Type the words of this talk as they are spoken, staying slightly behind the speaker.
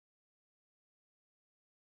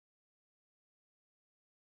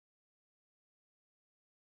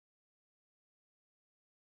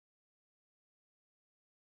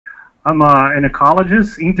I'm an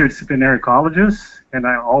ecologist, interdisciplinary ecologist, and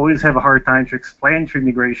I always have a hard time to explain to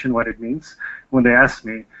immigration what it means when they ask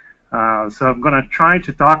me. So I'm going to try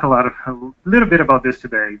to talk a little bit about this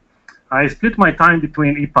today. I split my time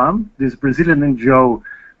between IPAM, this Brazilian NGO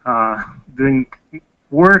doing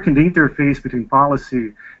work in the interface between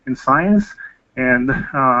policy and science, and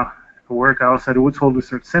work outside the Woods Hole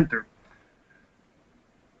Research Center.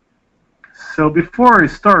 So before I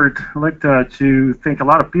start, I'd like to thank a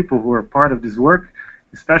lot of people who are part of this work,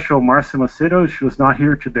 especially Marcia Macedo. She was not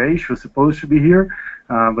here today. She was supposed to be here,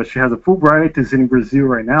 but she has a Fulbright, is in Brazil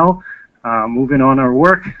right now, moving on our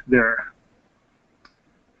work there.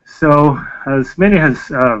 So as many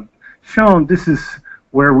has shown, this is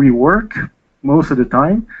where we work most of the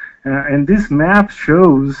time. And this map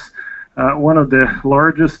shows one of the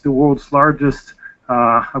world's largest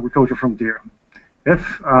agricultural frontier.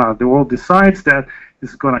 If the world decides that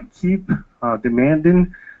it's going to keep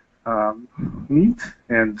demanding meat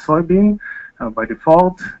and soybean by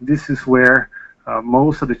default, this is where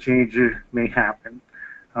most of the change may happen.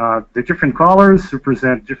 The different colors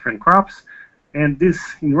represent different crops, and this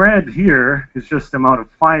in red here is just the amount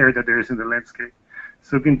of fire that there is in the landscape.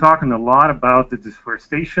 So we've been talking a lot about the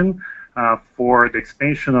deforestation for the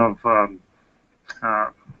expansion of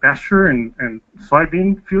pasture and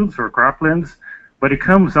soybean fields or croplands, but it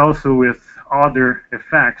comes also with other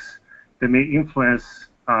effects that may influence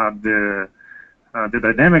the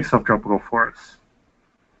dynamics of tropical forests.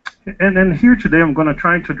 And then here today, I'm going to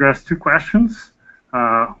try to address two questions.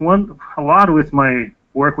 One, a lot with my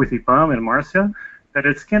work with IPAM and Marcia, that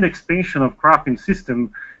it's can the expansion of cropping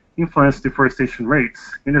system influence deforestation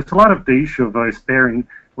rates? And there's a lot of the issue of sparing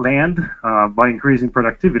land by increasing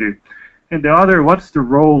productivity. And the other, what's the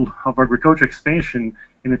role of agriculture expansion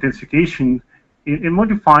in intensification in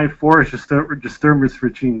modifying forest disturbance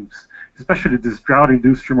regimes, especially this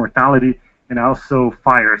drought-induced mortality and also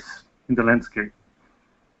fires in the landscape.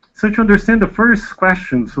 So to understand the first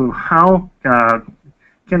question, so how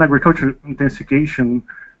can agriculture intensification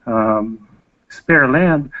spare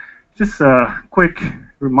land? Just a quick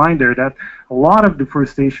reminder that a lot of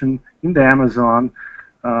deforestation in the Amazon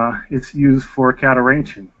is used for cattle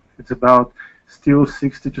ranching. It's about still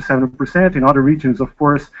 60 to 70%. In other regions, of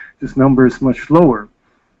course, this number is much lower.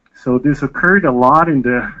 So this occurred a lot in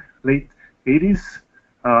the late 80s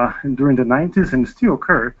and during the 90s, and still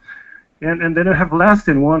occur. And then you have less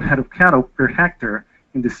than one head of cattle per hectare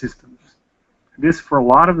in the systems. This, for a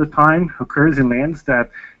lot of the time, occurs in lands that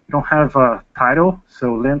you don't have a title,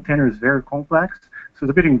 so land tenure is very complex. So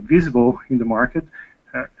it's a bit invisible in the market.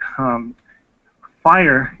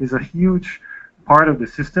 Fire is a huge part of the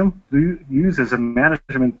system used as a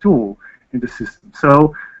management tool in the system.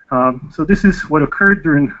 So, so this is what occurred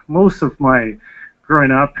during most of my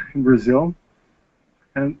growing up in Brazil.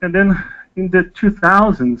 And then in the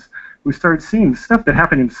 2000s, we started seeing stuff that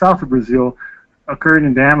happened in the south of Brazil occurring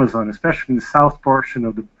in the Amazon, especially in the south portion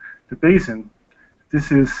of the basin.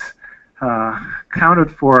 This is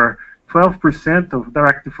counted for 12% of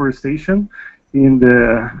direct deforestation in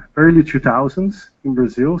the early 2000s in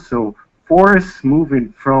Brazil. So forests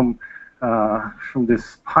moving from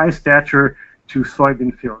this high stature to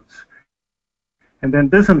soybean fields. And then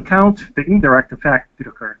doesn't count the indirect effect that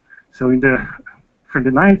occurred. So from the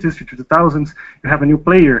 90s to 2000s, you have a new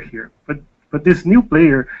player here. But this new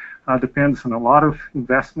player depends on a lot of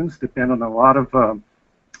investments, depend on a lot of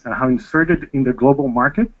how inserted in the global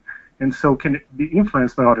market, and so can it be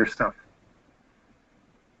influenced by other stuff.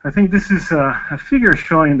 I think this is a figure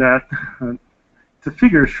showing that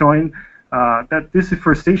that this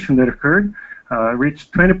deforestation that occurred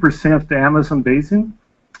reached 20% of the Amazon basin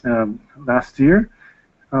last year,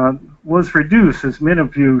 was reduced, as many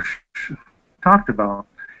of you talked about,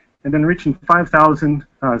 and then reaching 5,000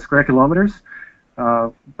 square kilometers,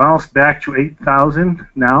 bounced back to 8,000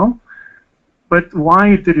 now. But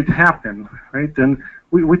why did it happen, right? And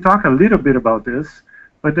we talk a little bit about this,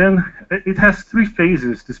 but then it has three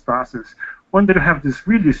phases, this process. One, that you have this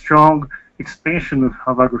really strong expansion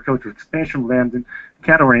of agriculture, expansion of land and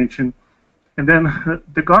cattle ranching. And then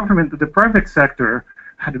the government, the private sector,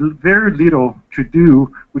 had very little to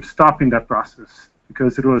do with stopping that process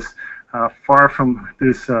because it was far from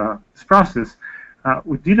this process.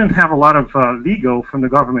 We didn't have a lot of legal from the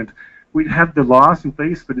government. We had the laws in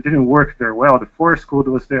place, but it didn't work very well. The forest code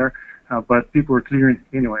was there, but people were clearing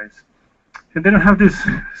anyways. And then we have this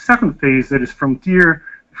second phase that is frontier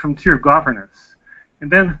governance.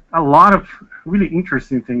 And then a lot of really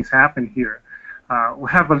interesting things happen here. We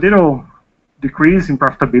have a little decrease in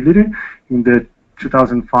profitability in the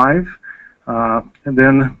 2005, and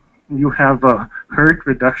then you have a herd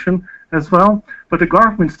reduction as well, but the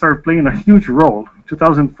government started playing a huge role.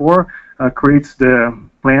 2004 creates the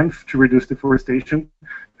plan to reduce deforestation,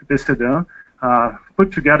 PCD,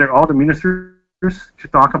 put together all the ministers to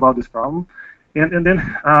talk about this problem, and then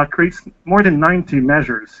creates more than 90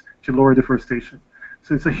 measures to lower deforestation.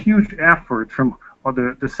 So it's a huge effort from all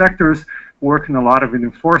the sectors working a lot of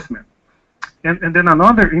enforcement. And then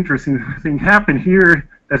another interesting thing happened here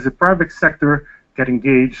as the private sector get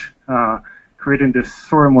engaged, creating this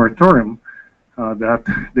soy moratorium that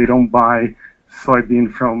they don't buy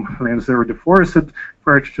soybean from lands that were deforested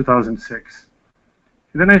prior to 2006.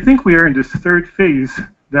 And then I think we are in this third phase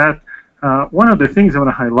that one of the things I want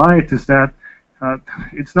to highlight is that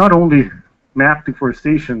it's not only map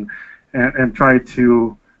deforestation and try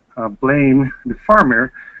to blame the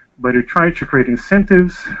farmer, but you try to create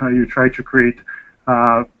incentives, you try to create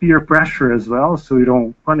peer pressure as well, so you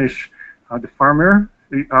don't punish the farmer.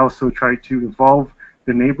 You also try to involve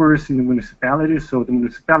the neighbors in the municipality, so the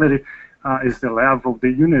municipality is the level of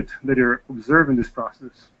the unit that you're observing this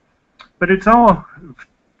process. But it's all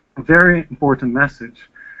a very important message.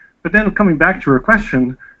 But then coming back to your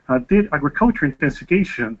question, did agriculture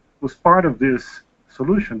intensification was part of this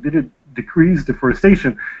solution? Did it decrease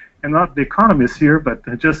deforestation? And not the economists here, but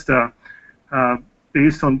just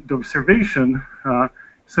based on the observation,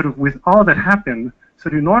 sort of with all that happened, so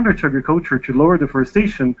in order to agriculture to lower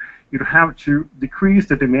deforestation, you'd have to decrease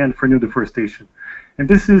the demand for new deforestation. And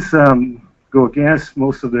this is go against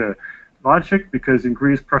most of the logic, because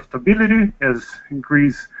increased profitability as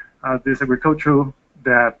increase this agricultural,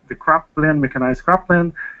 that the cropland, mechanized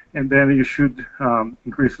cropland, and then you should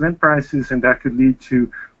increase land prices, and that could lead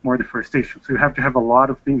to more deforestation. So you have to have a lot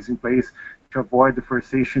of things in place to avoid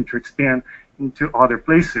deforestation, to expand into other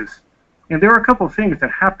places. And there were a couple of things that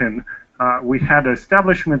happened. We had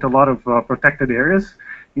establishment a lot of protected areas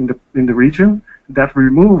in the region that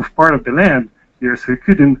removed part of the land here, so you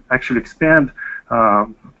couldn't actually expand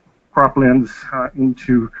croplands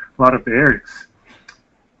into a lot of the areas.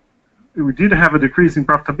 We did have a decrease in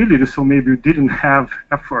profitability, so maybe we didn't have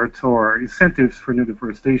efforts or incentives for new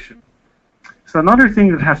deforestation. So another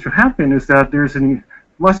thing that has to happen is that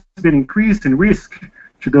must be an increase in risk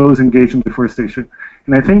to those engaged in deforestation.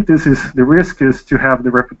 And I think the risk is to have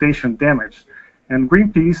the reputation damaged. And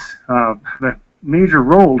Greenpeace, the major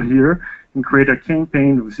role here in creating a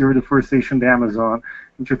campaign of zero deforestation in the Amazon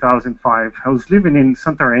in 2005. I was living in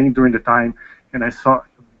Santarém during the time, and I saw a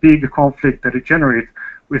big conflict that it generated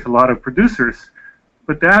with a lot of producers.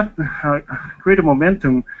 But that created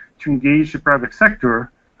momentum to engage the private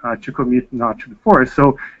sector to commit not to the forest.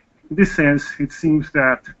 So in this sense, it seems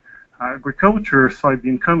that agriculture,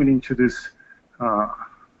 soybean coming into this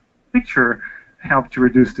picture, helped to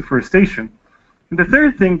reduce deforestation. And the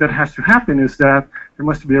third thing that has to happen is that there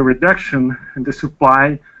must be a reduction in the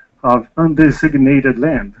supply of undesignated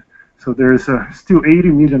land. So there's still 80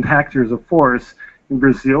 million hectares of forest in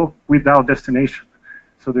Brazil without destination.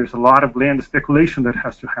 So there's a lot of land speculation that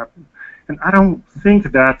has to happen. And I don't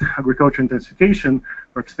think that agriculture intensification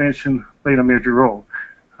or expansion played a major role.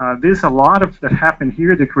 There's a lot of that happened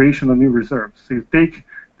here, the creation of new reserves. So you take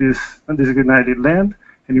this undesignated land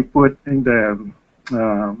and you put in the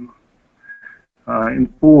in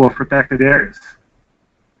pool of protected areas.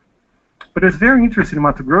 But it's very interesting in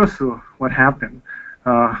Mato Grosso what happened.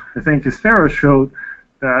 I think Esfero showed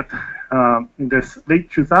that in the late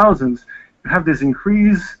 2000s, you have this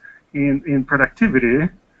increase in productivity,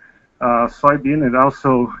 soybean and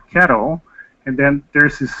also cattle, and then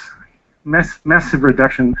there's this massive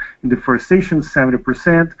reduction in deforestation,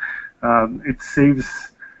 70%. It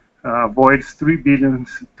saves, avoids 3 billion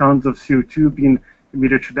tons of CO2 being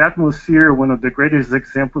emitted to the atmosphere, one of the greatest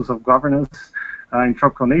examples of governance in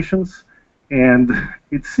tropical nations. And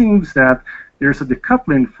it seems that there's a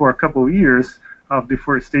decoupling for a couple of years of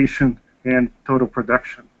deforestation and total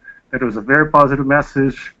production. That was a very positive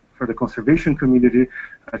message for the conservation community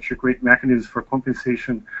to create mechanisms for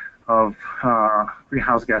compensation of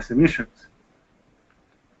greenhouse gas emissions.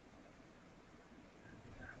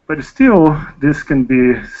 But still, this can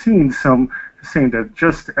be seen saying that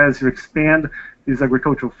just as you expand these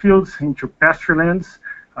agricultural fields into pasture lands,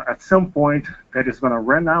 at some point that is going to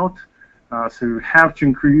run out. So you have to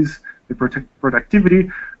increase the productivity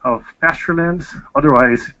of pasture lands.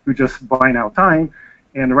 Otherwise, you're just buying out time.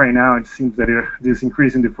 And right now, it seems that this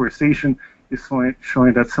increase in deforestation is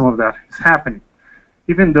showing that some of that is happening.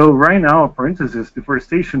 Even though right now, parenthesis,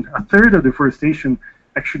 deforestation, a third of deforestation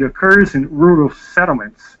actually occurs in rural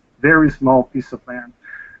settlements, very small piece of land.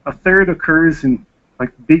 A third occurs in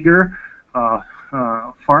like bigger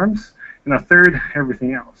farms, and a third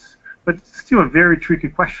everything else. But it's still a very tricky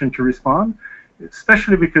question to respond.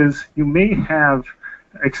 especially because you may have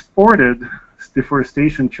exported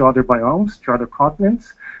deforestation to other biomes, to other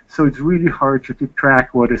continents, so it's really hard to keep track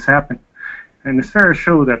of what is happening. And it's fair to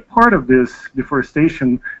show that part of this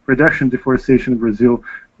deforestation, reduction deforestation in Brazil,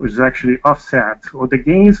 was actually offset, or the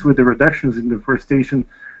gains with the reductions in deforestation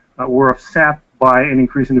were offset by an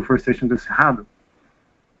increase in deforestation in the Cerrado.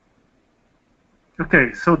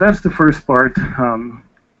 Okay, so that's the first part.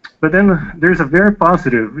 But then there's a very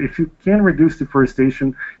positive. If you can reduce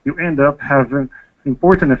deforestation, you end up having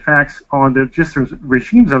important effects on the just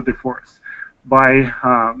regimes of the forest by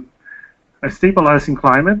stabilizing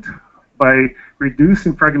climate, by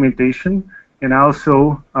reducing fragmentation, and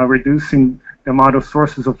also reducing the amount of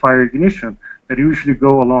sources of fire ignition that usually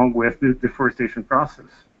go along with the deforestation process.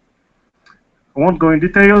 I won't go in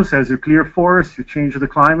details. As you clear forests, you change the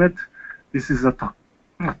climate. This is a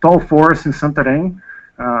tall forest in Santarém,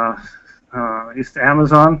 East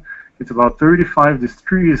Amazon. It's about 35. This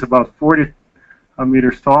tree is about 40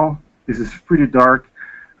 meters tall. This is pretty dark.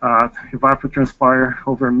 Evapotranspire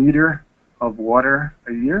over a meter of water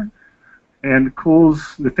a year, and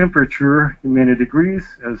cools the temperature in many degrees,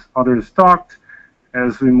 as others talked.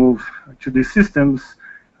 As we move to these systems,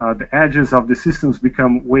 the edges of the systems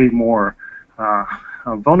become way more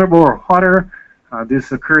vulnerable or hotter.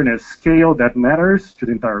 This occurs in a scale that matters to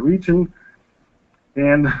the entire region.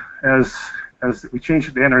 And as we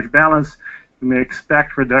change the energy balance, we may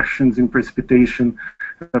expect reductions in precipitation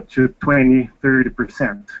up to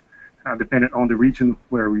 20–30%, depending on the region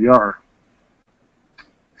where we are.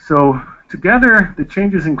 So together, the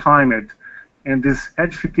changes in climate and this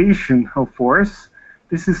edification of forests,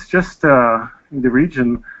 this is just in the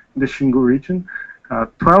region, in the Xingu region,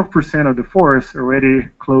 12% of the forest already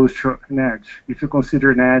close to an edge. If you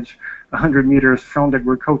consider an edge 100 meters from the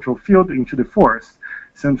agricultural field into the forest,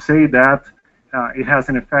 some say that it has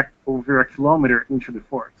an effect over a kilometer into the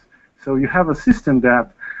forest. So you have a system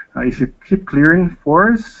that if you keep clearing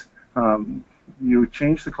forests, you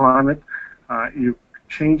change the climate, you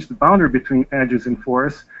change the boundary between edges and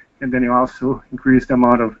forests, and then you also increase the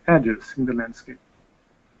amount of edges in the landscape.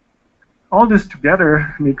 All this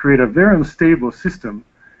together may create a very unstable system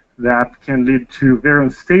that can lead to very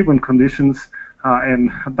unstable conditions and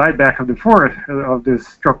dieback of the forest, of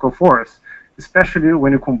this tropical forest, especially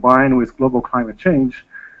when you combine with global climate change.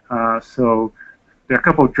 So there are a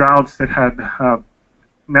couple of droughts that had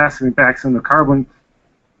massive impacts on the carbon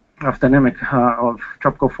of dynamic of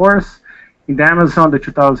tropical forests. In the Amazon, the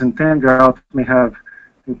 2010 drought may have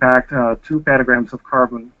impact 2 petagrams of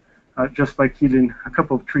carbon just by killing a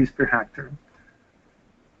couple of trees per hectare.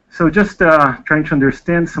 So just trying to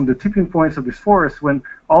understand some of the tipping points of this forest when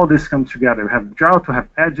all this comes together. We have drought, we have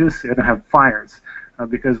edges, and we have fires,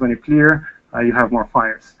 because when you clear, you have more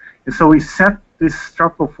fires. And so we set this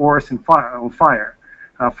tropical forest on fire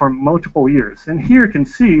for multiple years. And here you can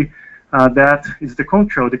see that is the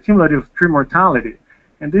control, the cumulative tree mortality.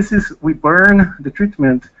 And this is, we burn the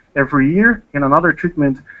treatment every year and another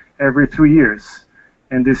treatment every 3 years.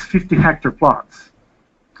 And this 50 hectare plots.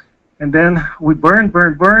 And then we burn,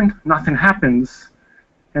 nothing happens.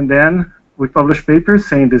 And then we publish papers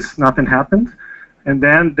saying this, nothing happened. And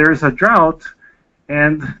then there's a drought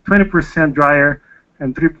and 20% drier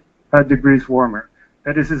and 3 degrees warmer.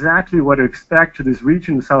 That is exactly what I expect to this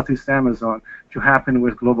region, the Southeast Amazon, to happen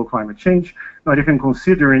with global climate change, not even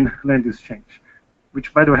considering land use change,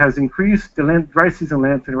 which by the way has increased the dry season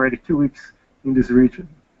length in already 2 weeks in this region.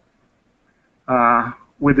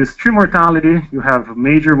 With this tree mortality, you have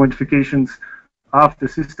major modifications of the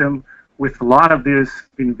system, with a lot of this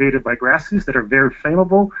being invaded by grasses that are very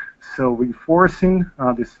flammable, so reinforcing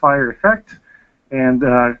this fire effect and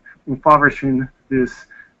impoverishing this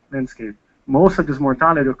landscape. Most of this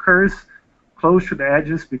mortality occurs close to the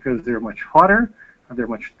edges because they're much hotter, they're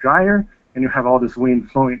much drier, and you have all this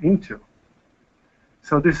wind flowing into.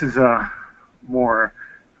 So this is a more,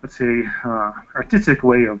 let's say, artistic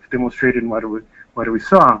way of demonstrating what we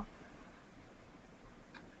saw.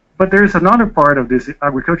 But there's another part of this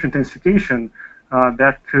agriculture intensification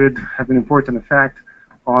that could have an important effect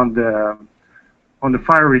on the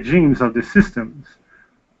fire regimes of the systems,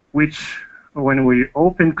 which when we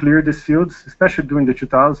clear these fields, especially during the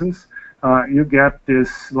 2000s, you get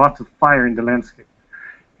this lots of fire in the landscape.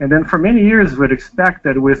 And then for many years, we'd expect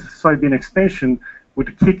that with soybean expansion,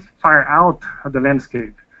 would kick fire out of the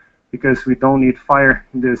landscape because we don't need fire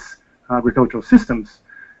in these agricultural systems.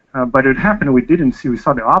 But it happened, we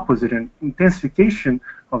saw the opposite, an intensification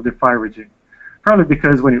of the fire regime. Probably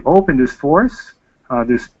because when you open this forest,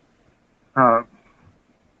 this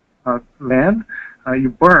land, you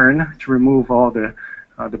burn to remove all the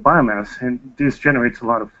biomass, and this generates a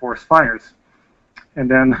lot of forest fires. And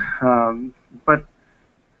then, but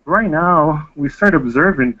right now, we start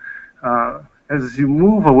observing as you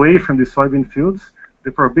move away from the soybean fields,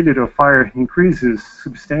 the probability of fire increases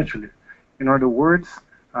substantially. In other words,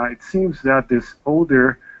 it seems that this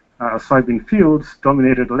older soybean fields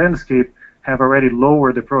dominated the landscape have already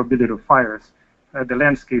lowered the probability of fires at the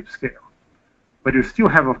landscape scale. But you still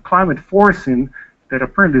have a climate forcing that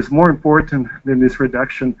apparently is more important than this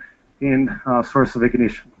reduction in source of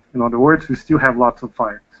ignition. In other words, we still have lots of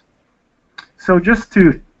fires. So just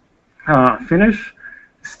to finish,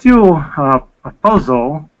 still a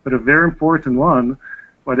puzzle, but a very important one,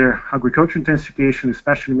 whether agriculture intensification,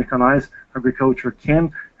 especially mechanized agriculture,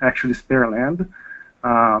 can actually spare land.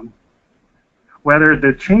 Whether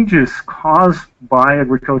the changes caused by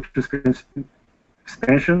agricultural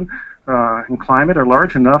expansion in climate are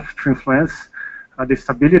large enough to influence the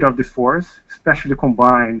stability of this forest, especially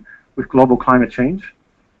combined with global climate change.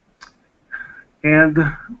 And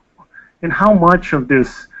how much of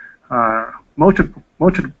this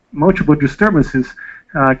multiple disturbances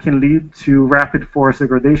can lead to rapid forest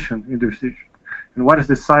degradation in this region, and what is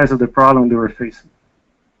the size of the problem that we're facing.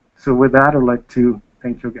 So with that, I'd like to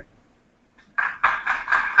thank you again.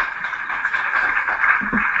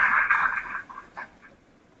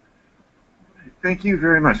 Thank you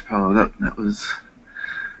very much, Paulo. That was,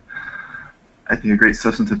 I think, a great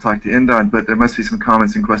substantive talk to end on, but there must be some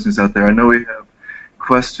comments and questions out there. I know we have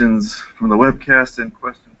questions from the webcast and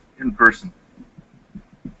questions in person.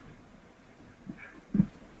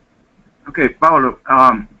 Okay, Paulo,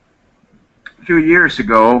 a few years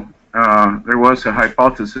ago, there was a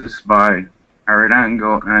hypothesis by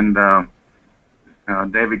Arango and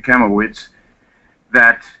David Kamowitz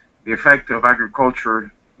that the effect of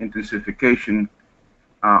agriculture intensification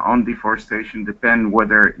on deforestation depend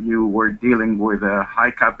whether you were dealing with a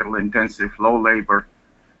high capital intensive, low labor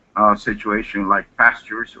situation like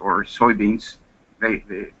pastures or soybeans.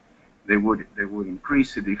 They would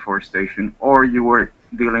increase the deforestation, or you were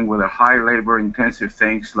dealing with a high labor intensive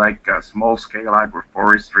things like small scale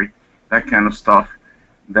agroforestry, that kind of stuff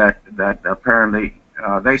that apparently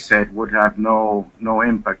they said would have no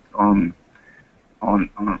impact on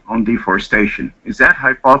deforestation. Is that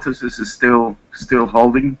hypothesis still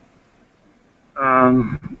holding?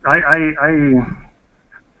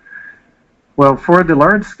 Well, for the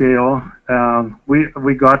large scale,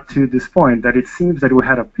 we got to this point that it seems that we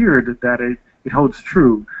had a period that it holds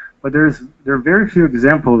true, but there are very few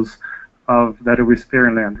examples of that we're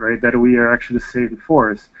sparing land, right? That we are actually saving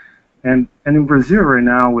forests, and in Brazil right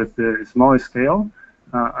now with the small scale,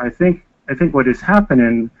 I think what is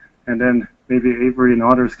happening, and then maybe Avery and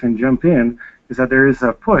others can jump in, is that there is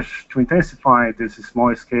a push to intensify this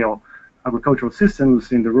small scale agricultural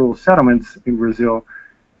systems in the rural settlements in Brazil.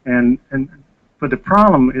 But the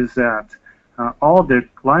problem is that all the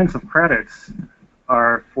lines of credits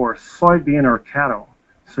are for soybean or cattle.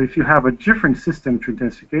 So if you have a different system to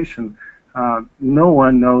intensification, no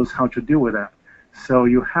one knows how to deal with that. So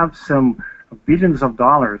you have some billions of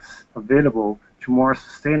dollars available to more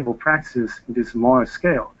sustainable practices in this smaller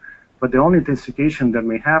scale. But the only intensification that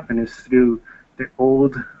may happen is through the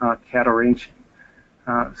old cattle ranching.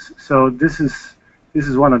 So this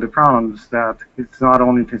is one of the problems, that it's not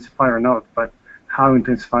only intensify or not, but how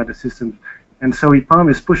intensify the system. And so IPAM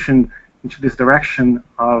is pushing into this direction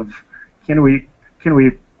of can we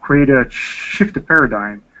create a shift the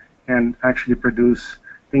paradigm and actually produce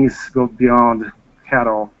things go beyond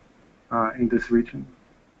cattle in this region.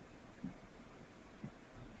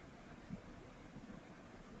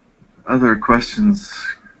 Other questions,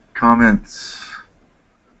 comments?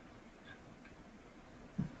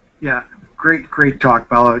 Yeah, great talk,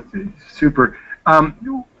 Paulo. Super. I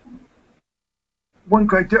want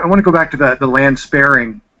to go back to the land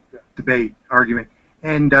sparing debate argument.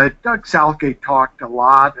 And Doug Southgate talked a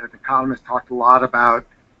lot, an economist talked a lot about,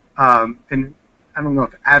 and I don't know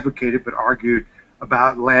if advocated, but argued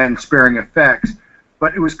about land sparing effects.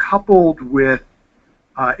 But it was coupled with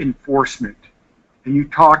enforcement. And you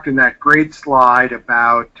talked in that great slide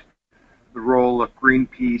about the role of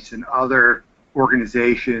Greenpeace and other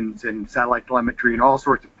organizations and satellite telemetry and all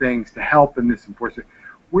sorts of things to help in this enforcement.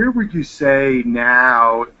 Where would you say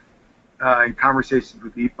now, in conversations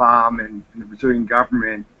with IPAM and the Brazilian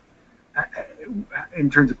government,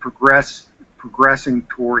 in terms of progressing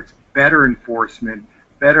towards better enforcement,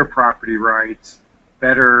 better property rights,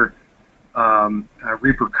 better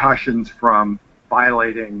repercussions from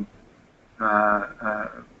violating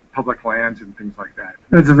public lands and things like that?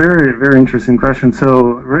 It's a very, very interesting question.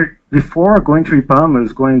 So right before going to IPAM, I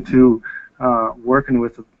was going to working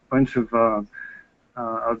with a bunch of, I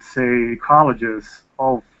would say, ecologists,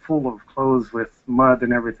 all full of clothes with mud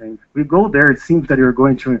and everything. We go there, it seems that you're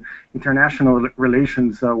going to an international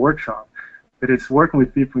relations workshop, but it's working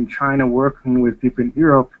with people in China, working with people in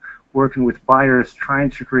Europe, working with buyers, trying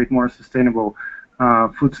to create more sustainable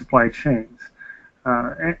food supply chains.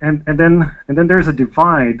 And then there's a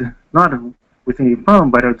divide, not within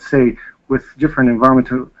EPUM, but I would say with different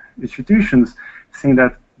environmental institutions, saying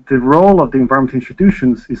that the role of the environmental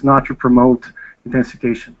institutions is not to promote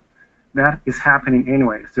intensification. That is happening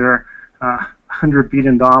anyways. There are $100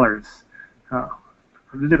 billion, a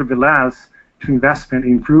little bit less, to investment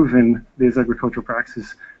in improving these agricultural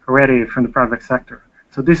practices already from the private sector.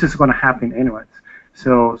 So this is going to happen anyways.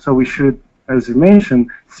 So we should, as you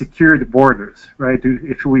mentioned, secure the borders, right?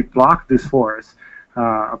 If we block this forest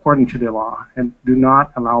according to the law and do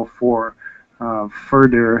not allow for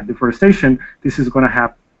further deforestation, this is going to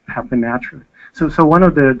happen naturally. So one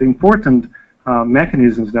of the important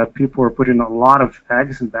mechanisms that people are putting a lot of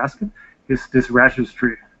eggs in basket is this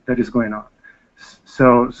registry that is going on.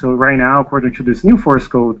 So right now, according to this new forest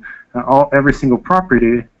code, every single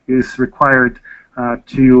property is required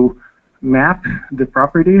to map the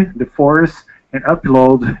property, the forest, and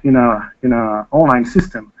upload in a online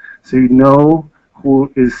system. So you know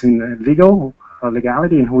who is in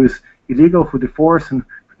legality and who is illegal, who deforests and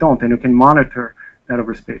who don't, and you can monitor that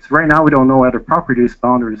over space. Right now, we don't know where the property's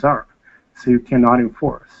boundaries are, so you cannot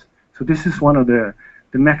enforce. So this is one of the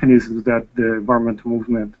mechanisms that the environmental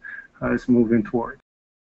movement is moving toward.